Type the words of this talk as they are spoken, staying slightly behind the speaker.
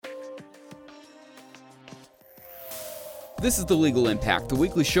This is The Legal Impact, the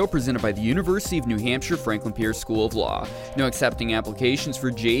weekly show presented by the University of New Hampshire Franklin Pierce School of Law. No accepting applications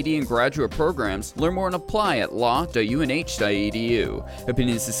for JD and graduate programs. Learn more and apply at law.unh.edu.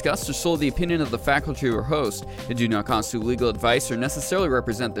 Opinions discussed are solely the opinion of the faculty or host and do not constitute legal advice or necessarily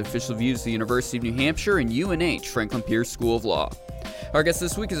represent the official views of the University of New Hampshire and UNH Franklin Pierce School of Law. Our guest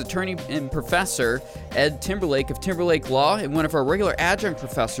this week is attorney and professor Ed Timberlake of Timberlake Law and one of our regular adjunct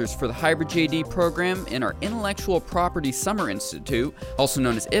professors for the Hybrid JD program in our Intellectual Property Summer Institute, also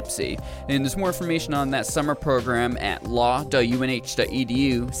known as IPSI. And there's more information on that summer program at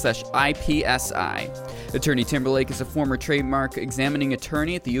law.unh.edu/IPSI. Attorney Timberlake is a former trademark examining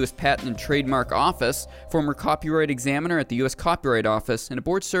attorney at the U.S. Patent and Trademark Office, former copyright examiner at the U.S. Copyright Office, and a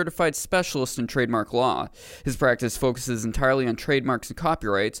board-certified specialist in trademark law. His practice focuses entirely on trademarks and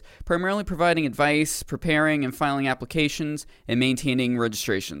copyrights, primarily providing advice, preparing and filing applications, and maintaining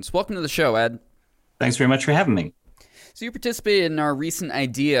registrations. Welcome to the show, Ed. Thanks very much for having me. So you participated in our recent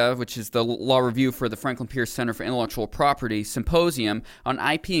IDEA, which is the law review for the Franklin Pierce Center for Intellectual Property Symposium on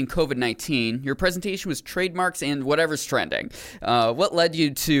IP and COVID-19. Your presentation was trademarks and whatever's trending. What led you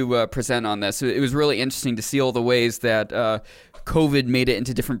to present on this? It was really interesting to see all the ways that COVID made it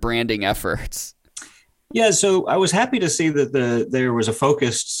into different branding efforts. Yeah, so I was happy to see that there was a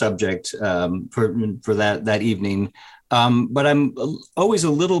focused subject for that evening, but I'm always a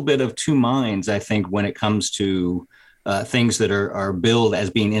little bit of two minds, I think, when it comes to things that are billed as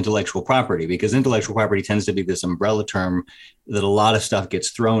being intellectual property, because intellectual property tends to be this umbrella term that a lot of stuff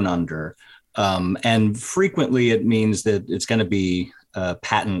gets thrown under, and frequently it means that it's going to be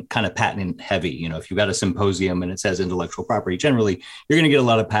patent heavy. You know, if you've got a symposium and it says intellectual property, generally you're going to get a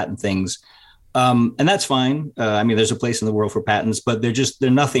lot of patent things. And that's fine. I mean, there's a place in the world for patents, but they're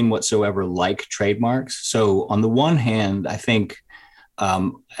nothing whatsoever like trademarks. So on the one hand, I think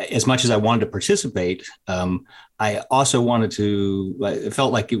as much as I wanted to participate, I also it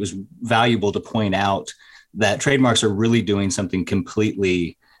felt like it was valuable to point out that trademarks are really doing something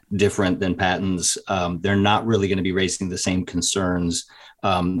completely different than patents. They're not really going to be raising the same concerns.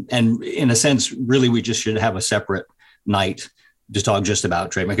 And in a sense, really, we just should have a separate night to talk just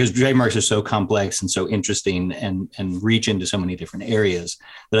about trademarks, because trademarks are so complex and so interesting and reach into so many different areas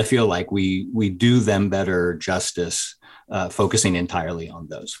that I feel like we do them better justice focusing entirely on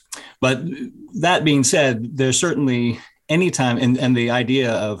those. But that being said, there's certainly anytime, and the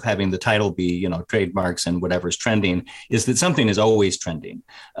idea of having the title be, trademarks and whatever's trending is that something is always trending.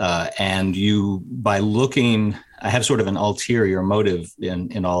 And by looking, I have sort of an ulterior motive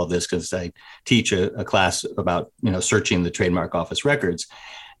in all of this, because I teach a class about, searching the trademark office records.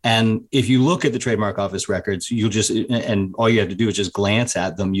 And if you look at the trademark office records, and all you have to do is just glance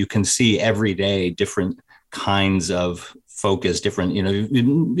at them, you can see every day different kinds of focus, different,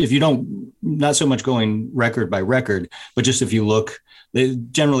 if you don't, not so much going record by record, but just if you look,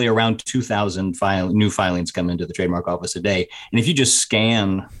 generally around 2,000 new filings come into the trademark office a day. And if you just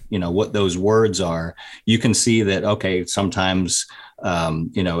scan, what those words are, you can see that, okay, sometimes,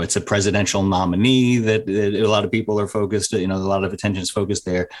 it's a presidential nominee that a lot of people are focused, a lot of attention is focused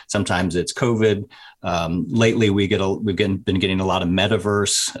there. Sometimes it's COVID. Lately, we've been getting a lot of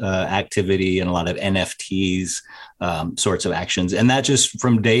metaverse activity and a lot of NFTs sorts of actions. And that just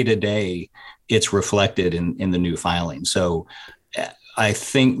from day to day, it's reflected in the new filing. So I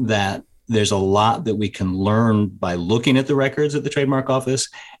think that there's a lot that we can learn by looking at the records at the trademark office.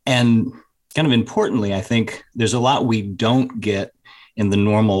 And kind of importantly, I think there's a lot we don't get in the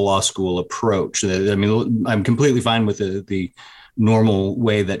normal law school approach. I mean, I'm completely fine with the normal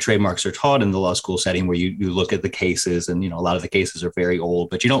way that trademarks are taught in the law school setting, where you look at the cases, and a lot of the cases are very old,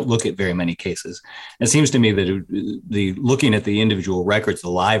 but you don't look at very many cases. It seems to me that the looking at the individual records, the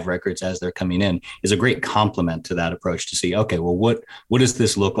live records as they're coming in, is a great complement to that approach to see, okay, well, what does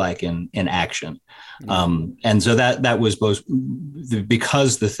this look like in action? Mm-hmm. And so that was both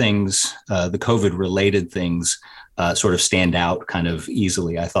because the things, the COVID related things sort of stand out kind of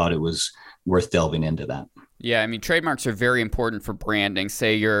easily. I thought it was worth delving into that. Yeah, I mean, trademarks are very important for branding.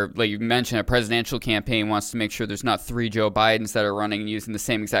 Say like you mentioned, a presidential campaign wants to make sure there's not 3 Joe Bidens that are running using the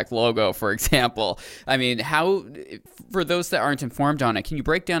same exact logo, for example. I mean, for those that aren't informed on it, can you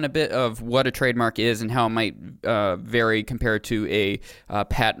break down a bit of what a trademark is and how it might vary compared to a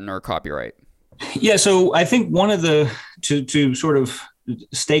patent or copyright? Yeah, so I think one of to sort of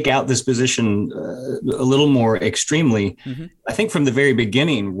stake out this position a little more extremely, mm-hmm. I think from the very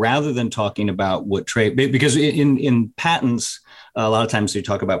beginning, rather than talking about what because in patents, a lot of times you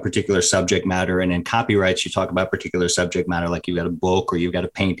talk about particular subject matter, and in copyrights, you talk about particular subject matter, like you've got a book or you've got a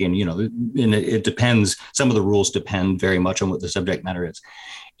painting, and it depends. Some of the rules depend very much on what the subject matter is.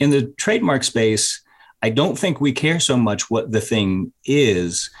 In the trademark space, I don't think we care so much what the thing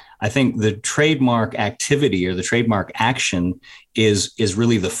is. I think the trademark activity or the trademark action is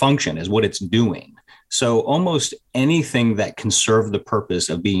really the function, is what it's doing. So almost anything that can serve the purpose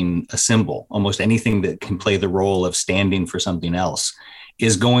of being a symbol, almost anything that can play the role of standing for something else,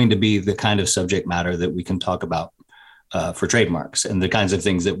 is going to be the kind of subject matter that we can talk about for trademarks, and the kinds of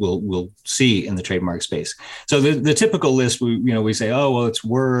things that we'll see in the trademark space. So the typical list, we say, oh, well, it's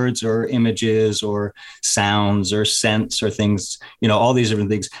words or images or sounds or scents or things, all these different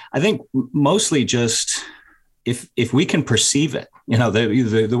things. I think mostly just if we can perceive it,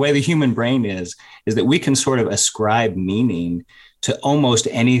 the way the human brain is that we can sort of ascribe meaning to almost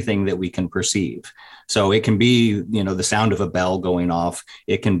anything that we can perceive. So it can be, the sound of a bell going off.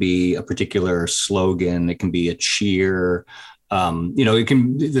 It can be a particular slogan. It can be a cheer. It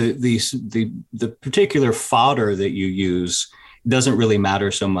can the particular fodder that you use doesn't really matter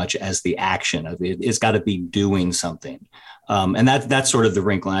so much as the action of it. It's got to be doing something, and that's sort of the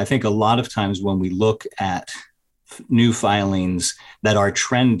wrinkle. And I think a lot of times when we look at new filings that are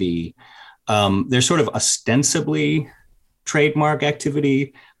trendy, they're sort of ostensibly trademark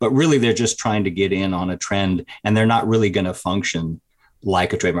activity, but really they're just trying to get in on a trend, and they're not really going to function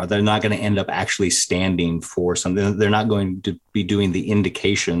like a trademark. They're not going to end up actually standing for something. They're not going to be doing the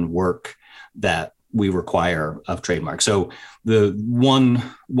indication work that we require of trademark. So the one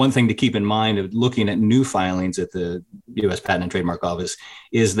thing to keep in mind of looking at new filings at the U.S. Patent and Trademark Office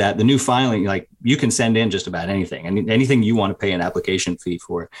is that the new filing, like, you can send in just about anything, and anything you want to pay an application fee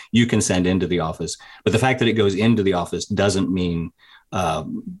for, you can send into the office. But the fact that it goes into the office doesn't mean,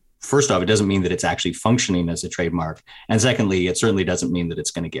 first off, it doesn't mean that it's actually functioning as a trademark. And secondly, it certainly doesn't mean that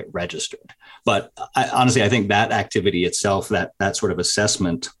it's going to get registered. But honestly, I think that activity itself, that sort of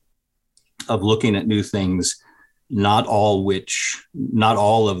assessment of looking at new things, not all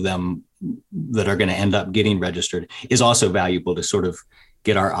of them that are going to end up getting registered, is also valuable to sort of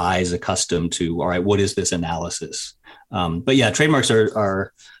get our eyes accustomed to, all right, what is this analysis? But yeah, trademarks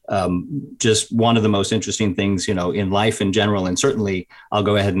are just one of the most interesting things, in life in general. And certainly I'll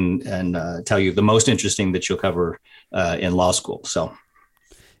go ahead and tell you the most interesting that you'll cover in law school. So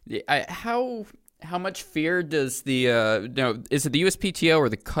how much fear does the is it the USPTO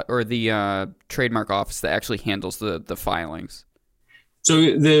or the trademark office that actually handles the filings? So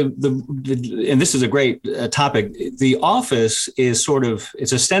and this is a great topic. The office is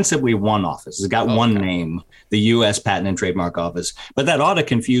it's ostensibly one office. It's got one name, the U.S. Patent and Trademark Office. But that ought to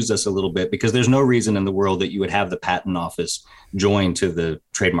confuse us a little bit, because there's no reason in the world that you would have the patent office join to the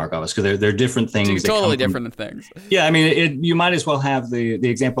trademark office, because they're different things. Totally different things. Yeah, I mean, you might as well have the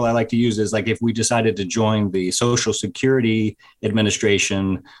example I like to use is like if we decided to join the Social Security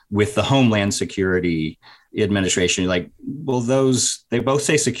Administration with the Homeland Security Administration, like, well, they both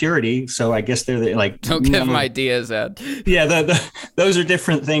say security, so I guess they're like, don't give them ideas, Ed. Yeah, those are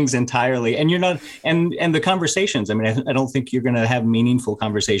different things entirely, and you're not, and the conversations. I mean, I don't think you're going to have meaningful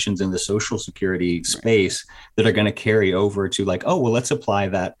conversations in the Social Security space that are going to carry over to like, oh, well, let's apply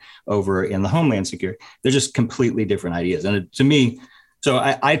that over in the Homeland Security. They're just completely different ideas, and to me, so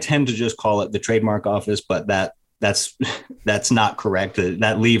I tend to just call it the trademark office, but that's not correct.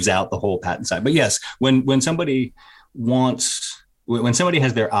 That leaves out the whole patent side. But yes, when somebody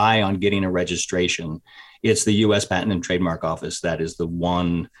has their eye on getting a registration, it's the U.S. Patent and Trademark Office that is the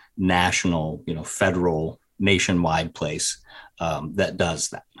one national, federal, nationwide place that does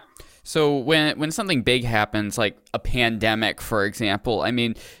that. So when something big happens, like a pandemic, for example, I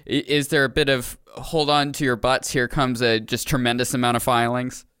mean, is there a bit of hold on to your butts? Here comes a just tremendous amount of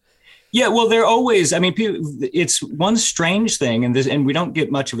filings. Yeah, well, they're always, I mean, it's one strange thing, and we don't get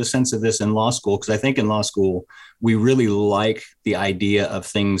much of a sense of this in law school, because I think in law school, we really like the idea of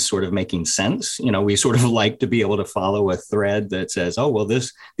things sort of making sense. We sort of like to be able to follow a thread that says, oh, well,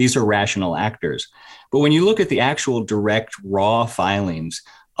 these are rational actors. But when you look at the actual direct raw filings,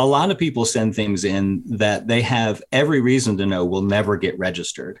 a lot of people send things in that they have every reason to know will never get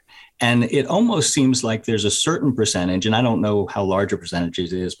registered. And it almost seems like there's a certain percentage, and I don't know how large a percentage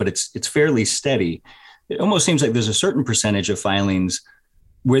it is, but it's fairly steady. It almost seems like there's a certain percentage of filings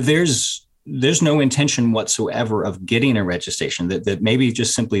where there's no intention whatsoever of getting a registration, that maybe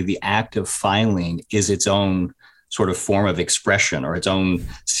just simply the act of filing is its own sort of form of expression or its own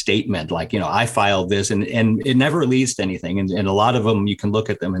statement. Like, I filed this and it never leads to anything. And a lot of them, you can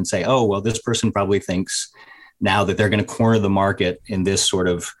look at them and say, oh, well, this person probably thinks now that they're going to corner the market in this sort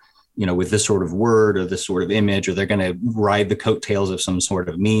of, with this sort of word or this sort of image, or they're going to ride the coattails of some sort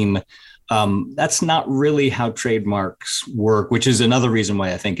of meme. That's not really how trademarks work, which is another reason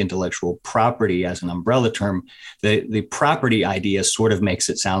why I think intellectual property as an umbrella term, the property idea sort of makes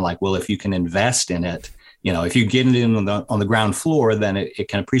it sound like, well, if you can invest in it, if you get it in on the ground floor, then it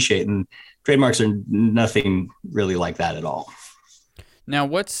can appreciate. And trademarks are nothing really like that at all. Now,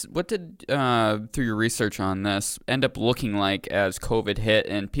 what did through your research on this end up looking like as COVID hit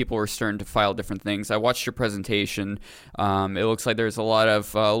and people were starting to file different things? I watched your presentation. It looks like there's a lot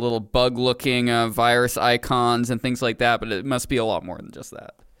of little bug-looking virus icons and things like that, but it must be a lot more than just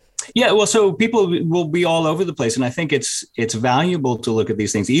that. Yeah, well, so people will be all over the place, and I think it's valuable to look at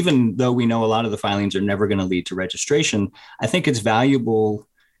these things, even though we know a lot of the filings are never going to lead to registration. I think it's valuable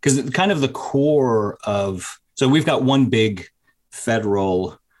because kind of the core of, so we've got one big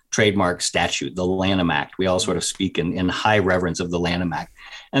federal trademark statute, the Lanham Act. We all sort of speak in high reverence of the Lanham Act.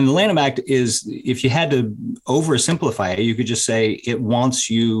 And the Lanham Act is, if you had to oversimplify it, you could just say it wants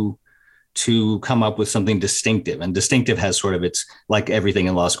you to come up with something distinctive. And distinctive has sort of its, like everything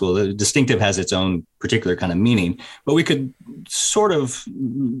in law school, distinctive has its own particular kind of meaning. But we could sort of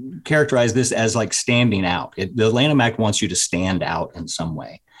characterize this as like standing out. The Lanham Act wants you to stand out in some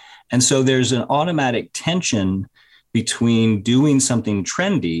way. And so there's an automatic tension between doing something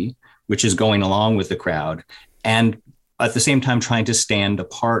trendy, which is going along with the crowd, and at the same time trying to stand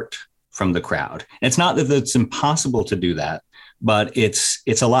apart from the crowd. And it's not that it's impossible to do that, but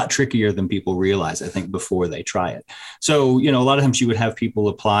it's a lot trickier than people realize, I think, before they try it. So, a lot of times you would have people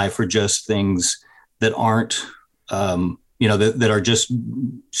apply for just things that aren't, that are just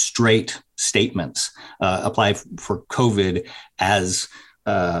straight statements, apply for COVID as,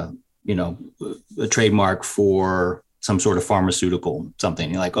 a trademark for some sort of pharmaceutical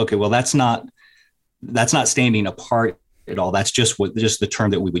something. You're like, okay, well, that's not standing apart at all. That's just the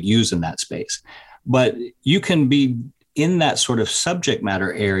term that we would use in that space. But you can be in that sort of subject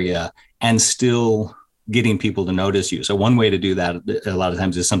matter area and still getting people to notice you. So one way to do that a lot of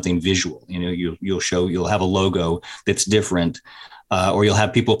times is something visual. You'll have a logo that's different, or you'll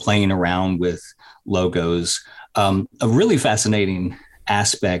have people playing around with logos. A really fascinating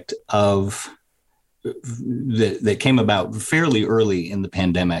aspect of that came about fairly early in the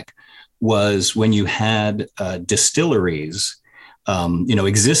pandemic was when you had distilleries,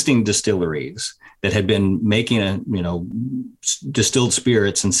 existing distilleries that had been making distilled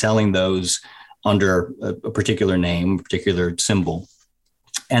spirits and selling those under a particular name, particular symbol.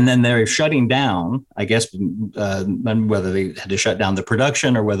 And then they're shutting down, I guess, whether they had to shut down the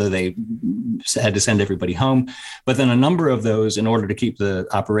production or whether they had to send everybody home. But then a number of those, in order to keep the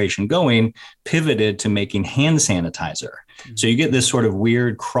operation going, pivoted to making hand sanitizer. Mm-hmm. So you get this sort of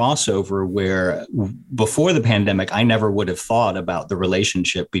weird crossover where before the pandemic, I never would have thought about the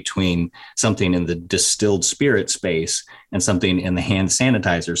relationship between something in the distilled spirit space and something in the hand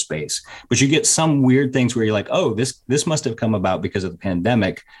sanitizer space. But you get some weird things where you're like, oh, this must have come about because of the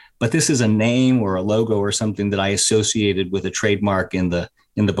pandemic, but this is a name or a logo or something that I associated with a trademark in the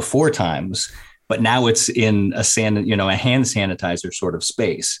before times, but now it's in a hand sanitizer sort of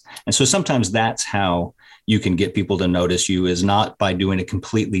space. And so sometimes that's how you can get people to notice you, is not by doing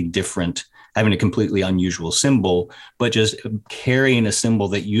having a completely unusual symbol, but just carrying a symbol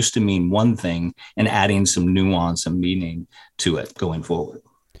that used to mean one thing and adding some nuance and meaning to it going forward.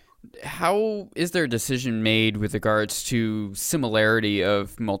 How is there a decision made with regards to similarity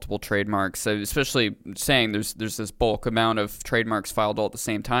of multiple trademarks, especially saying there's this bulk amount of trademarks filed all at the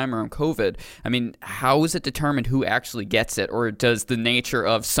same time around COVID? I mean, how is it determined who actually gets it? Or does the nature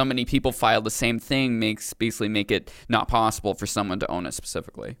of so many people file the same thing basically make it not possible for someone to own it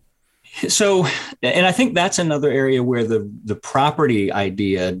specifically? So, and I think that's another area where the property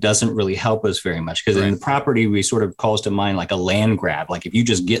idea doesn't really help us very much, because in the property, we sort of calls to mind like a land grab. Like if you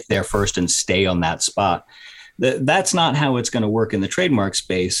just get there first and stay on that spot, that's not how it's going to work in the trademark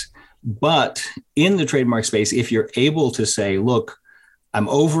space. But in the trademark space, if you're able to say, look, I'm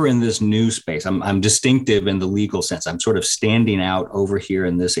over in this new space, I'm distinctive in the legal sense, I'm sort of standing out over here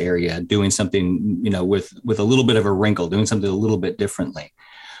in this area, doing something, with a little bit of a wrinkle, doing something a little bit differently.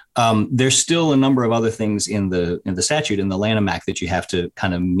 There's still a number of other things in the statute, in the Lanham Act, that you have to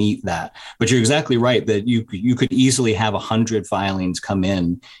kind of meet that. But you're exactly right that you could easily have 100 filings come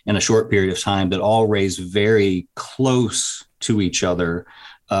in a short period of time that all raise very close to each other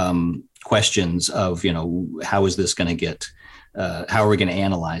questions of, how is this going to get, how are we going to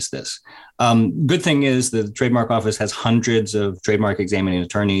analyze this? Good thing is the trademark office has hundreds of trademark examining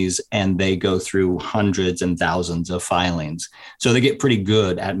attorneys, and they go through hundreds and thousands of filings. So they get pretty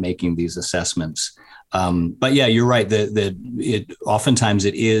good at making these assessments. But yeah, you're right that oftentimes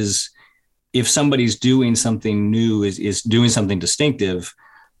it is, if somebody's doing something new, is doing something distinctive,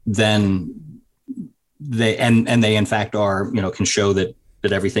 then they in fact are, can show that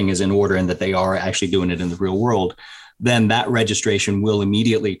everything is in order and that they are actually doing it in the real world, then that registration will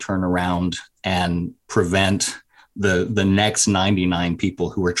immediately turn around and prevent the next 99 people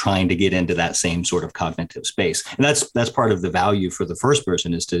who are trying to get into that same sort of cognitive space. And that's part of the value for the first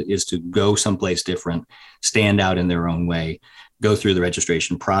person is to go someplace different, stand out in their own way, go through the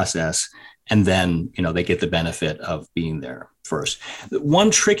registration process, and then, they get the benefit of being there first.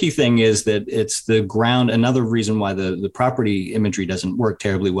 One tricky thing is that it's the ground. Another reason why the property imagery doesn't work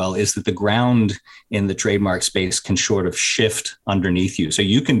terribly well is that the ground in the trademark space can sort of shift underneath you. So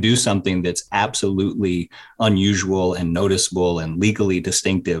you can do something that's absolutely unusual and noticeable and legally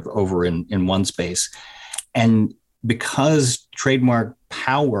distinctive over in one space. And because trademark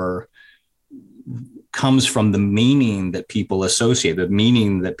power comes from the meaning that people associate, the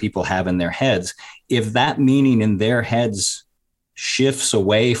meaning that people have in their heads. If that meaning in their heads shifts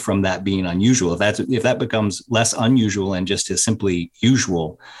away from that being unusual, if that becomes less unusual and just is simply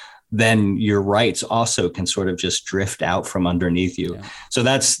usual, then your rights also can sort of just drift out from underneath you. Yeah. So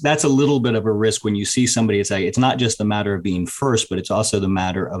that's a little bit of a risk when you see somebody. It's like, it's not just the matter of being first, but it's also the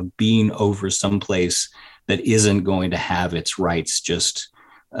matter of being over someplace that isn't going to have its rights just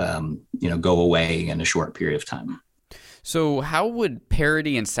go away in a short period of time. So how would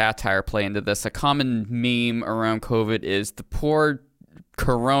parody and satire play into this? A common meme around COVID is the poor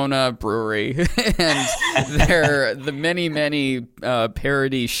Corona brewery and the many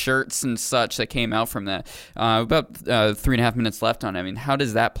parody shirts and such that came out from that. About 3.5 minutes left on it. I mean, how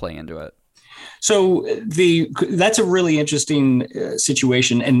does that play into it? So that's a really interesting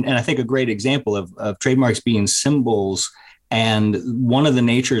situation, and I think a great example of trademarks being symbols. And one of the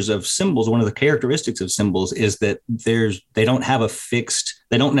natures of symbols, one of the characteristics of symbols is that they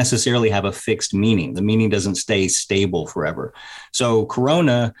don't necessarily have a fixed meaning. The meaning doesn't stay stable forever. So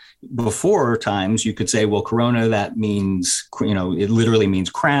Corona, before times, you could say, well, Corona, that means, it literally means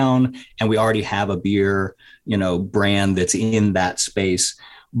crown. And we already have a beer, brand that's in that space.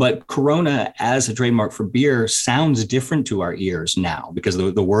 But Corona as a trademark for beer sounds different to our ears now because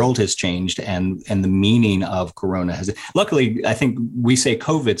the world has changed and the meaning of Corona has. Luckily, I think we say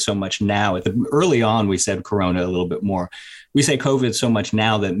COVID so much now. Early on, we said Corona a little bit more. We say COVID so much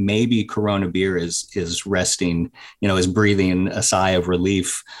now that maybe Corona beer is resting, is breathing a sigh of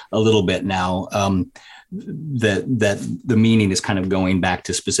relief a little bit now. That the meaning is kind of going back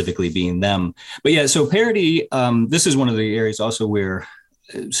to specifically being them. But yeah, so parody, this is one of the areas also where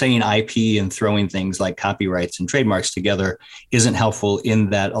saying IP and throwing things like copyrights and trademarks together isn't helpful in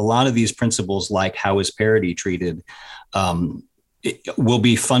that a lot of these principles, like how is parody treated, it will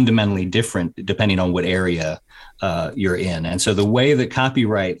be fundamentally different depending on what area you're in. And so the way that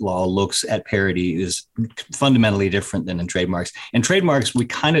copyright law looks at parody is fundamentally different than in trademarks. In trademarks, we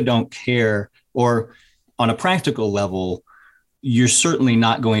kind of don't care, or on a practical level, you're certainly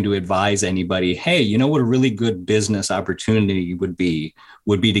not going to advise anybody, hey, you know what a really good business opportunity would be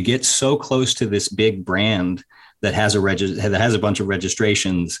to get so close to this big brand that has a bunch of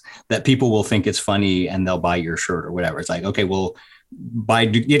registrations that people will think it's funny and they'll buy your shirt or whatever. It's like, okay, well, by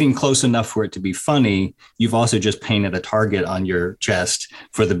getting close enough for it to be funny, you've also just painted a target on your chest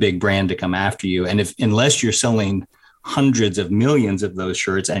for the big brand to come after you. And unless you're selling hundreds of millions of those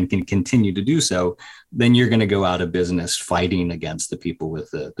shirts and can continue to do so, then you're going to go out of business fighting against the people with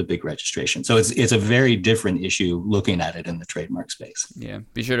the big registration. So it's a very different issue looking at it in the trademark space. Yeah.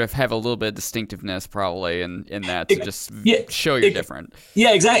 Be sure to have a little bit of distinctiveness probably in that to show you're different.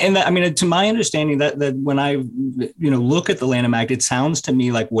 Yeah, exactly. And to my understanding that when I, look at the Lanham Act, it sounds to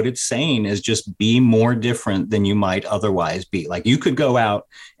me like what it's saying is just be more different than you might otherwise be. Like you could go out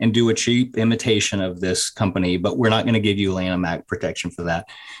and do a cheap imitation of this company, but we're not going to give you Lanham Act protection for that.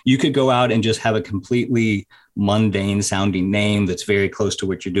 You could go out and just have a completely mundane sounding name that's very close to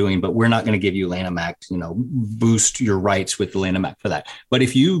what you're doing, but we're not going to give you Lanham Act, boost your rights with the Lanham Act for that. But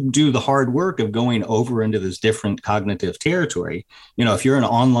if you do the hard work of going over into this different cognitive territory, if you're an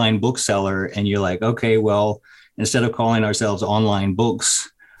online bookseller and you're like, okay, well, instead of calling ourselves online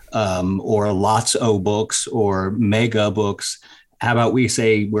books or lots of books or mega books, how about we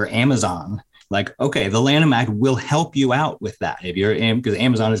say we're Amazon? Like, okay, the Lanham Act will help you out with that because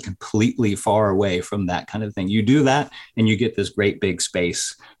Amazon is completely far away from that kind of thing. You do that and you get this great big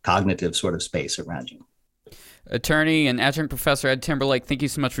space, cognitive sort of space around you. Attorney and adjunct professor Ed Timberlake, thank you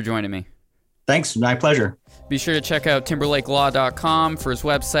so much for joining me. Thanks. My pleasure. Be sure to check out timberlakelaw.com for his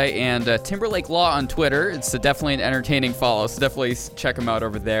website and Timberlake Law on Twitter. It's definitely an entertaining follow, so definitely check him out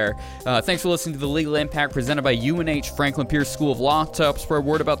over there. Thanks for listening to The Legal Impact presented by UNH Franklin Pierce School of Law. To help spread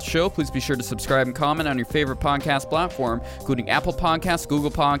word about the show, please be sure to subscribe and comment on your favorite podcast platform, including Apple Podcasts,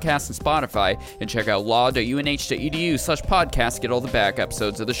 Google Podcasts, and Spotify. And check out law.unh.edu/podcast to get all the back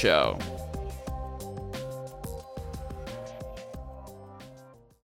episodes of the show.